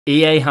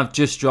EA have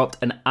just dropped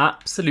an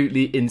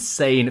absolutely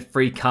insane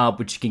free card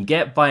which you can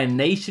get via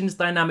Nations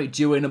Dynamic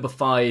Duo number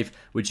 5,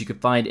 which you can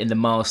find in the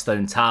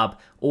milestone tab.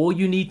 All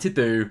you need to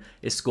do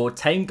is score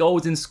 10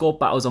 goals in squad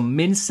battles on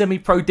min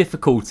semi-pro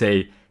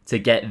difficulty to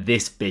get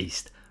this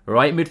beast.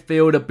 Right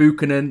midfielder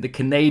Buchanan, the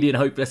Canadian,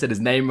 hopefully I said his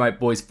name right,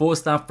 boys.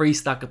 4-star,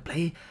 3-star, could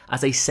play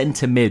as a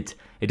centre mid.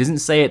 It doesn't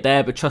say it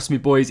there, but trust me,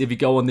 boys, if you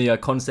go on the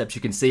concepts,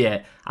 you can see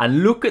it.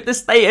 And look at the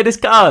state of this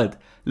card.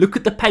 Look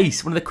at the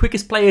pace. One of the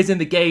quickest players in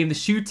the game. The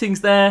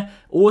shooting's there.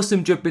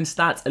 Awesome dribbling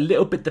stats. A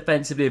little bit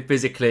defensively and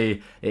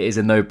physically. It is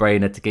a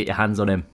no-brainer to get your hands on him.